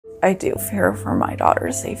I do fear for my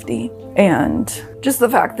daughter's safety. And just the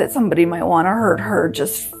fact that somebody might want to hurt her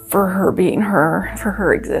just for her being her, for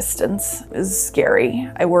her existence, is scary.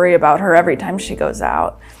 I worry about her every time she goes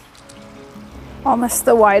out. I'll miss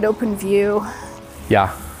the wide open view.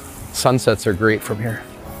 Yeah, sunsets are great from here.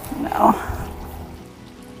 No.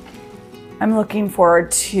 I'm looking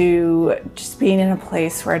forward to just being in a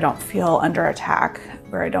place where I don't feel under attack,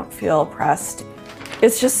 where I don't feel oppressed.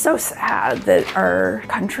 It's just so sad that our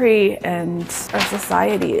country and our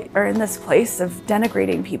society are in this place of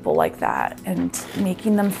denigrating people like that and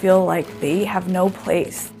making them feel like they have no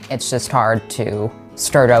place. It's just hard to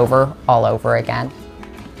start over all over again.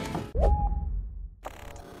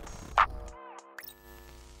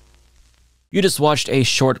 You just watched a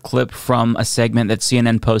short clip from a segment that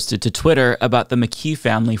CNN posted to Twitter about the McKee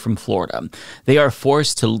family from Florida. They are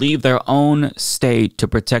forced to leave their own state to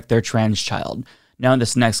protect their trans child. Now in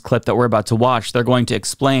this next clip that we're about to watch, they're going to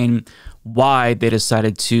explain why they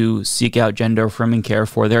decided to seek out gender-affirming care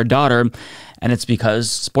for their daughter. And it's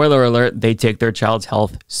because, spoiler alert, they take their child's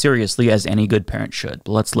health seriously, as any good parent should.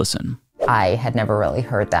 But let's listen. I had never really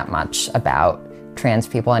heard that much about trans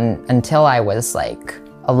people, and until I was like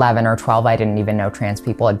 11 or 12, I didn't even know trans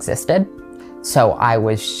people existed. So I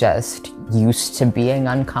was just used to being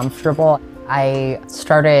uncomfortable. I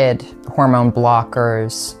started hormone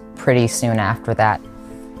blockers pretty soon after that.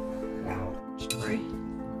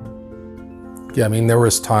 Yeah, I mean, there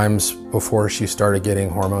was times before she started getting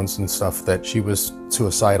hormones and stuff that she was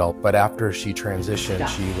suicidal, but after she transitioned,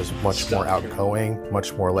 she was much more outgoing,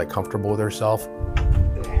 much more like comfortable with herself.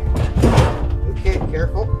 Okay,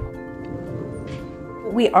 careful.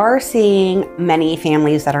 We are seeing many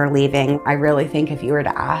families that are leaving. I really think if you were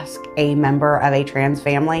to ask a member of a trans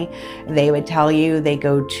family, they would tell you they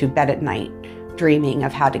go to bed at night dreaming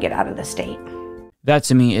of how to get out of the state. That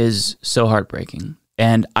to me is so heartbreaking.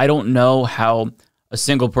 And I don't know how a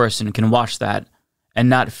single person can watch that and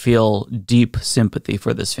not feel deep sympathy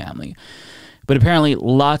for this family. But apparently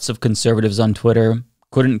lots of conservatives on Twitter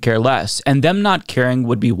couldn't care less. And them not caring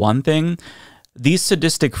would be one thing. These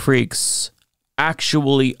sadistic freaks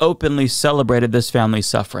actually openly celebrated this family's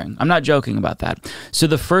suffering. I'm not joking about that. So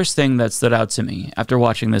the first thing that stood out to me after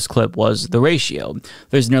watching this clip was the ratio.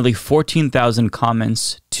 There's nearly 14,000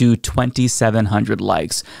 comments to 2,700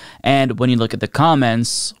 likes. And when you look at the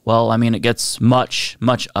comments, well, I mean, it gets much,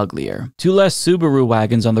 much uglier. 2 less Subaru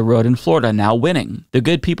wagons on the road in Florida now winning. The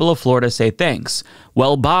good people of Florida say thanks.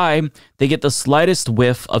 Well, bye. They get the slightest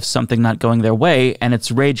whiff of something not going their way, and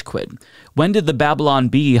it's rage quit. When did the Babylon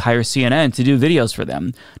Bee hire CNN to do videos for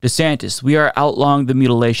them? DeSantis, we are outlawing the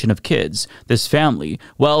mutilation of kids. This family,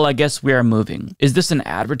 well, I guess we are moving. Is this an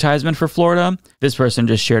advertisement for Florida? This person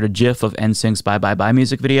just shared a gif of NSYNC's Bye Bye Bye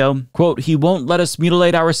music video. Quote, he won't let us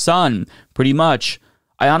mutilate our son. Pretty much.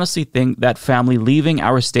 I honestly think that family leaving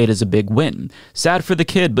our state is a big win. Sad for the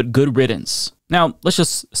kid, but good riddance. Now, let's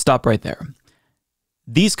just stop right there.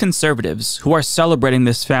 These conservatives who are celebrating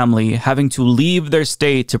this family having to leave their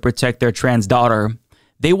state to protect their trans daughter,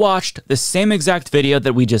 they watched the same exact video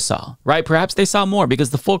that we just saw, right? Perhaps they saw more because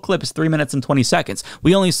the full clip is 3 minutes and 20 seconds.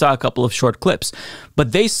 We only saw a couple of short clips,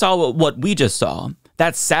 but they saw what we just saw,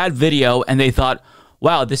 that sad video, and they thought,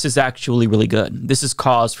 wow, this is actually really good. This is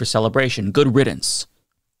cause for celebration. Good riddance.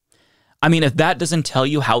 I mean, if that doesn't tell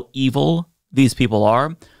you how evil these people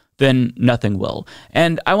are, then nothing will.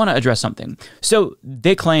 And I want to address something. So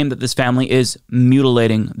they claim that this family is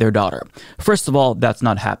mutilating their daughter. First of all, that's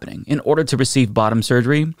not happening. In order to receive bottom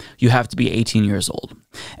surgery, you have to be 18 years old.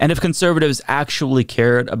 And if conservatives actually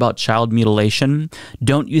cared about child mutilation,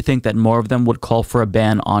 don't you think that more of them would call for a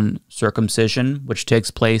ban on circumcision, which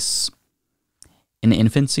takes place in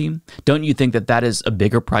infancy? Don't you think that that is a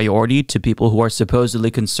bigger priority to people who are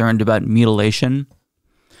supposedly concerned about mutilation?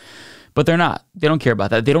 But they're not. They don't care about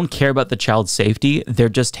that. They don't care about the child's safety. They're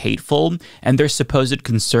just hateful, and their supposed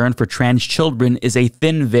concern for trans children is a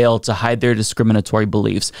thin veil to hide their discriminatory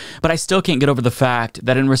beliefs. But I still can't get over the fact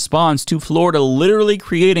that in response to Florida literally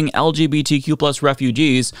creating LGBTQ plus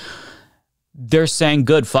refugees, they're saying,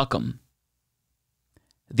 good, fuck them.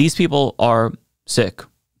 These people are sick.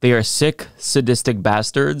 They are sick, sadistic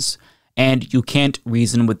bastards, and you can't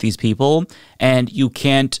reason with these people, and you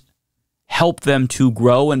can't help them to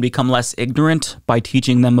grow and become less ignorant by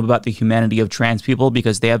teaching them about the humanity of trans people,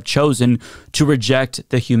 because they have chosen to reject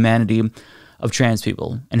the humanity of trans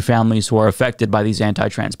people and families who are affected by these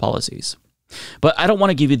anti-trans policies. But I don't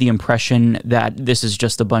want to give you the impression that this is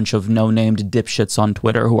just a bunch of no-named dipshits on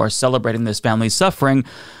Twitter who are celebrating this family's suffering,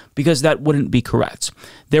 because that wouldn't be correct.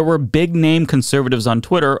 There were big-name conservatives on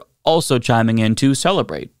Twitter also chiming in to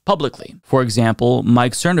celebrate. publicly. For example,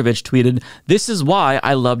 Mike Cernovich tweeted, "This is why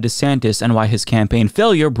I love DeSantis and why his campaign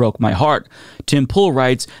failure broke my heart." Tim Pool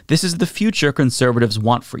writes, "This is the future conservatives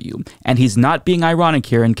want for you." And he's not being ironic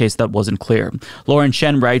here in case that wasn't clear. Lauren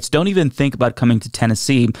Chen writes, "Don't even think about coming to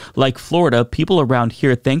Tennessee. Like Florida, people around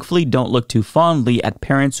here thankfully don't look too fondly at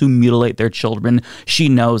parents who mutilate their children. She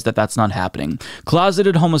knows that that's not happening."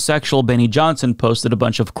 Closeted homosexual Benny Johnson posted a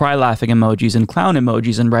bunch of cry-laughing emojis and clown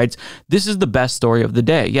emojis and writes, "This is the best story of the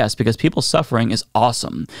day." Yes, because people suffering is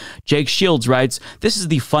awesome. Jake Shields writes, "This is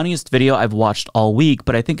the funniest video I've watched all week,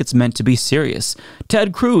 but I think it's meant to be serious."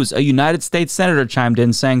 Ted Cruz, a United States senator, chimed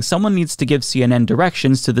in saying someone needs to give CNN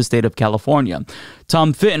directions to the state of California.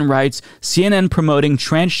 Tom Fitton writes, CNN promoting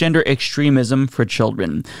transgender extremism for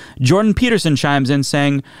children. Jordan Peterson chimes in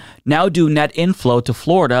saying, now do net inflow to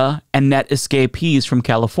Florida and net escapees from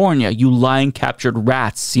California, you lying captured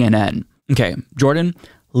rats, CNN. Okay, Jordan,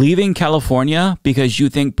 leaving California because you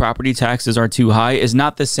think property taxes are too high is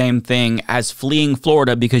not the same thing as fleeing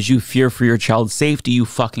Florida because you fear for your child's safety, you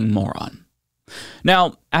fucking moron.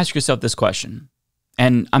 Now, ask yourself this question.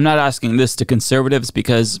 And I'm not asking this to conservatives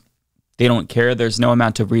because they don't care. There's no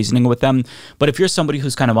amount of reasoning with them. But if you're somebody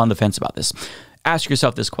who's kind of on the fence about this, ask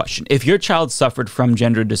yourself this question. If your child suffered from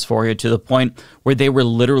gender dysphoria to the point where they were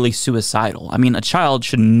literally suicidal, I mean, a child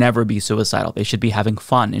should never be suicidal. They should be having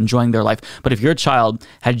fun, enjoying their life. But if your child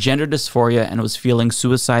had gender dysphoria and was feeling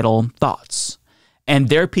suicidal thoughts, and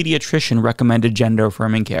their pediatrician recommended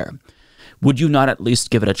gender-affirming care, would you not at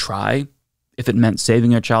least give it a try if it meant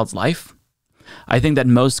saving your child's life? I think that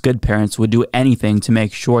most good parents would do anything to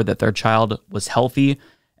make sure that their child was healthy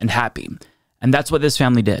and happy. And that's what this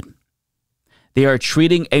family did. They are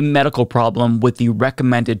treating a medical problem with the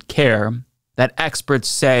recommended care that experts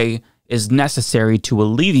say is necessary to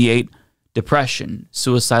alleviate depression,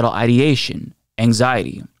 suicidal ideation,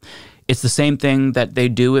 anxiety. It's the same thing that they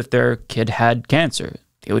do if their kid had cancer.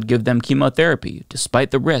 They would give them chemotherapy,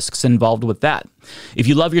 despite the risks involved with that. If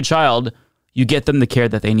you love your child, you get them the care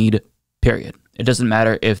that they need, period. It doesn't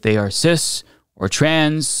matter if they are cis or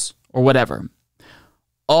trans or whatever.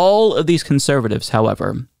 All of these conservatives,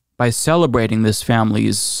 however, by celebrating this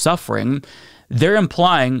family's suffering, they're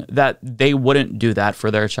implying that they wouldn't do that for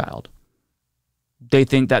their child. They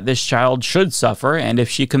think that this child should suffer, and if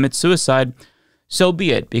she commits suicide, so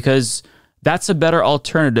be it, because that's a better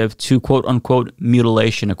alternative to quote-unquote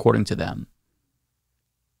mutilation, according to them.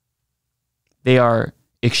 They are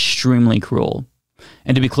extremely cruel.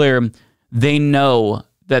 And to be clear, they know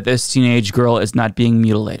that this teenage girl is not being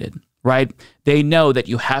mutilated, right? They know that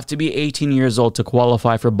you have to be 18 years old to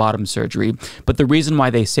qualify for bottom surgery. But the reason why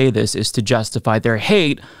they say this is to justify their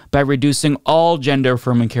hate by reducing all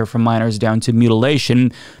gender-affirming care for minors down to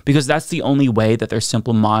mutilation, because that's the only way that their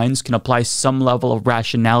simple minds can apply some level of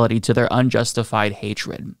rationality to their unjustified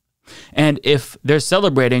hatred. And if they're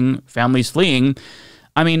celebrating families fleeing,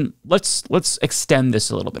 I mean, let's extend this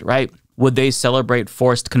a little bit, right? Would they celebrate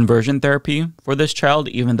forced conversion therapy for this child,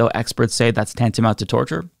 even though experts say that's tantamount to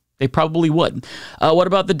torture? They probably would. What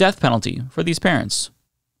about the death penalty for these parents?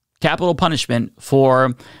 Capital punishment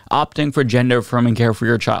for opting for gender-affirming care for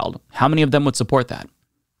your child. How many of them would support that?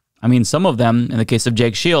 I mean, some of them, in the case of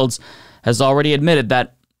Jake Shields, has already admitted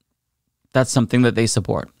that that's something that they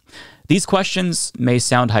support. These questions may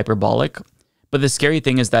sound hyperbolic, but the scary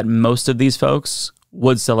thing is that most of these folks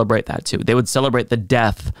would celebrate that too. They would celebrate the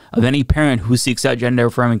death of any parent who seeks out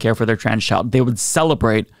gender-affirming care for their trans child. They would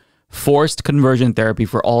celebrate forced conversion therapy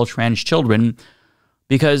for all trans children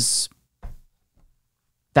because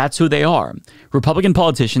that's who they are. Republican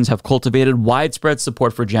politicians have cultivated widespread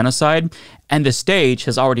support for genocide, and the stage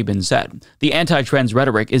has already been set. The anti-trans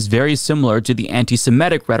rhetoric is very similar to the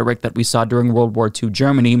anti-Semitic rhetoric that we saw during World War II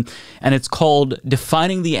Germany, and it's called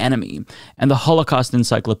defining the enemy. And the Holocaust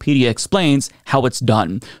Encyclopedia explains how it's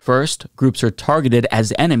done. First, groups are targeted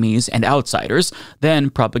as enemies and outsiders. Then,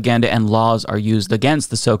 propaganda and laws are used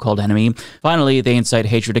against the so-called enemy. Finally, they incite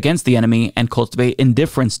hatred against the enemy and cultivate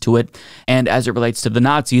indifference to it. And as it relates to the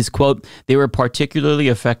Nazis, quote, they were particularly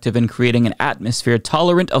effective in creating an atmosphere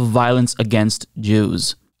tolerant of violence against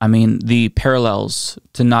Jews. I mean, the parallels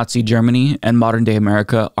to Nazi Germany and modern-day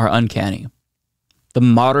America are uncanny. The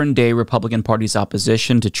modern-day Republican Party's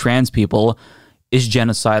opposition to trans people is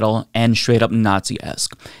genocidal and straight-up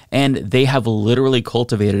Nazi-esque. And they have literally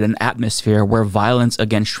cultivated an atmosphere where violence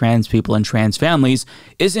against trans people and trans families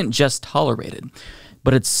isn't just tolerated,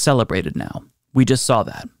 but it's celebrated now. We just saw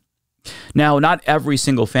that. Now, not every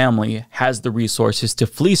single family has the resources to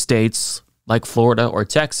flee states like Florida or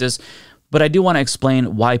Texas, but I do want to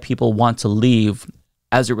explain why people want to leave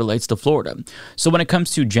as it relates to Florida. So when it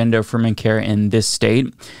comes to gender-affirming care in this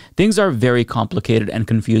state, things are very complicated and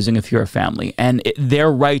confusing if you're a family, and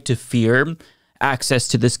their right to fear access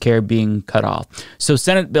to this care being cut off. So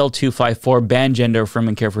Senate Bill 254 banned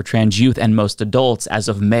gender-affirming care for trans youth and most adults as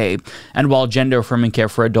of May. And while gender-affirming care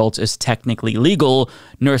for adults is technically legal,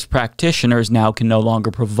 nurse practitioners now can no longer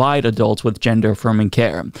provide adults with gender-affirming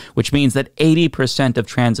care, which means that 80% of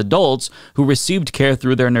trans adults who received care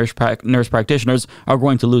through their nurse practitioners are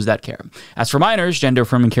going to lose that care. As for minors,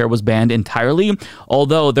 gender-affirming care was banned entirely,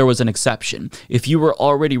 although there was an exception. If you were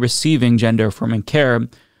already receiving gender-affirming care,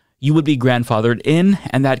 you would be grandfathered in,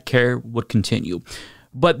 and that care would continue.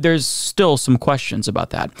 But there's still some questions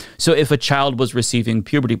about that. So if a child was receiving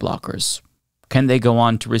puberty blockers, can they go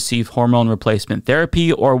on to receive hormone replacement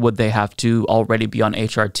therapy, or would they have to already be on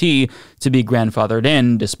HRT to be grandfathered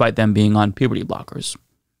in despite them being on puberty blockers?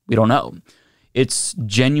 We don't know. It's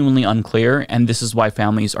genuinely unclear, and this is why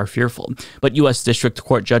families are fearful. But U.S. District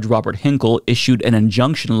Court Judge Robert Hinkle issued an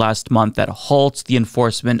injunction last month that halts the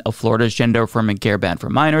enforcement of Florida's gender-affirming care ban for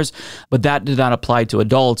minors, but that did not apply to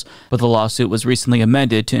adults. But the lawsuit was recently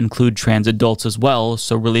amended to include trans adults as well,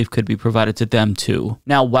 so relief could be provided to them too.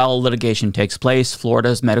 Now, while litigation takes place,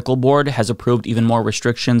 Florida's medical board has approved even more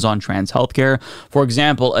restrictions on trans healthcare. For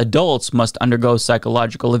example, adults must undergo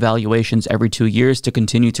psychological evaluations every 2 years to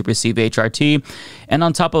continue to receive HRT. And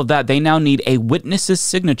on top of that, they now need a witness's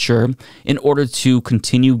signature in order to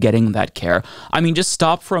continue getting that care. I mean, just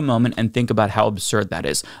stop for a moment and think about how absurd that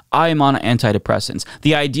is. I am on antidepressants.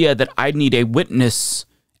 The idea that I'd need a witness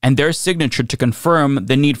and their signature to confirm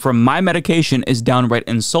the need for my medication is downright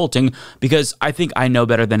insulting, because I think I know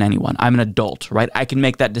better than anyone. I'm an adult, right? I can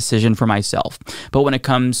make that decision for myself. But when it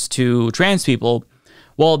comes to trans people,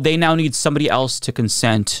 well, they now need somebody else to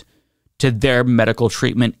consent to their medical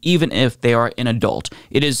treatment, even if they are an adult.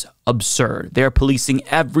 It is absurd. They're policing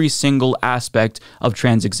every single aspect of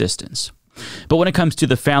trans existence. But when it comes to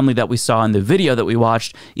the family that we saw in the video that we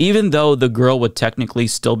watched, even though the girl would technically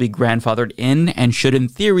still be grandfathered in and should in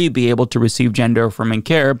theory be able to receive gender-affirming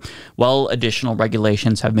care, well, additional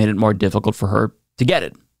regulations have made it more difficult for her to get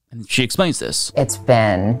it. And she explains this. It's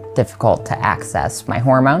been difficult to access my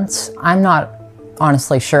hormones. I'm not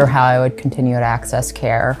honestly sure how I would continue to access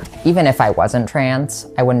care. Even if I wasn't trans,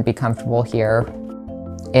 I wouldn't be comfortable here.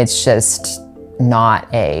 It's just not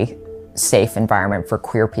a safe environment for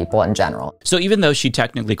queer people in general. So even though she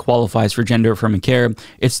technically qualifies for gender-affirming care,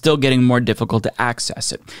 it's still getting more difficult to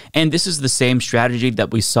access it. And this is the same strategy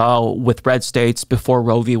that we saw with red states before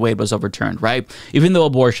Roe v. Wade was overturned, right? Even though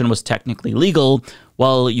abortion was technically legal,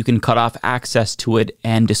 well, you can cut off access to it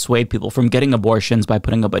and dissuade people from getting abortions by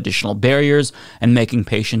putting up additional barriers and making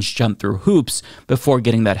patients jump through hoops before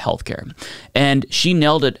getting that health care. And she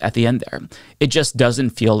nailed it at the end there. It just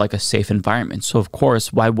doesn't feel like a safe environment. So of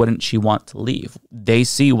course, why wouldn't she want to leave? They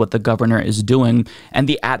see what the governor is doing and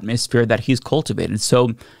the atmosphere that he's cultivated.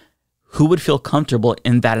 So who would feel comfortable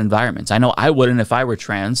in that environment? I know I wouldn't if I were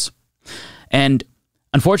trans. And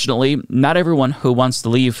unfortunately, not everyone who wants to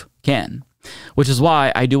leave can. Which is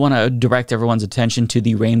why I do want to direct everyone's attention to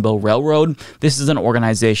the Rainbow Railroad. This is an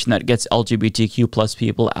organization that gets LGBTQ plus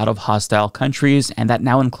people out of hostile countries, and that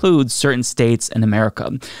now includes certain states in America.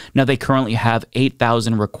 Now, they currently have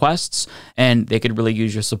 8,000 requests, and they could really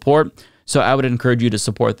use your support. So I would encourage you to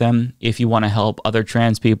support them if you want to help other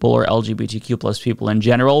trans people or LGBTQ plus people in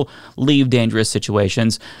general leave dangerous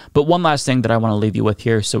situations. But one last thing that I want to leave you with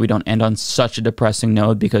here, so we don't end on such a depressing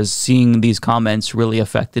note, because seeing these comments really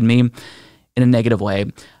affected me in a negative way.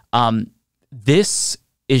 This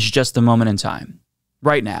is just a moment in time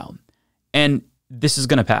right now, and this is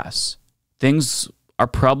going to pass. Things are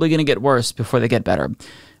probably going to get worse before they get better,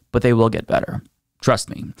 but they will get better. Trust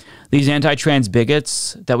me. These anti-trans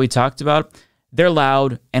bigots that we talked about, they're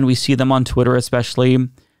loud, and we see them on Twitter especially,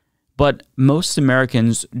 but most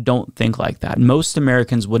Americans don't think like that. Most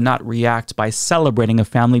Americans would not react by celebrating a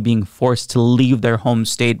family being forced to leave their home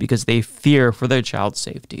state because they fear for their child's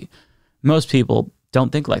safety. Most people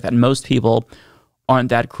don't think like that. Most people aren't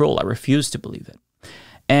that cruel. I refuse to believe it.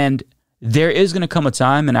 And there is going to come a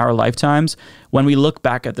time in our lifetimes when we look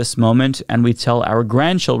back at this moment and we tell our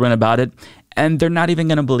grandchildren about it, and they're not even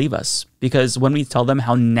going to believe us. Because when we tell them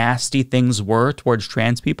how nasty things were towards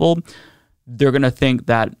trans people, they're going to think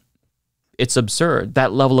that it's absurd.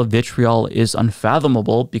 That level of vitriol is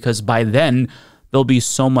unfathomable, because by then there'll be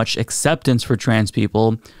so much acceptance for trans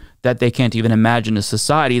people that they can't even imagine a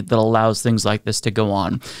society that allows things like this to go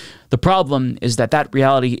on. The problem is that that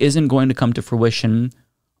reality isn't going to come to fruition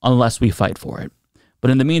unless we fight for it.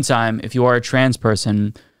 But in the meantime, if you are a trans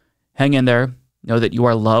person, hang in there. Know that you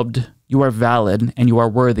are loved, you are valid, and you are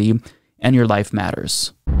worthy, and your life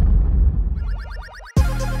matters.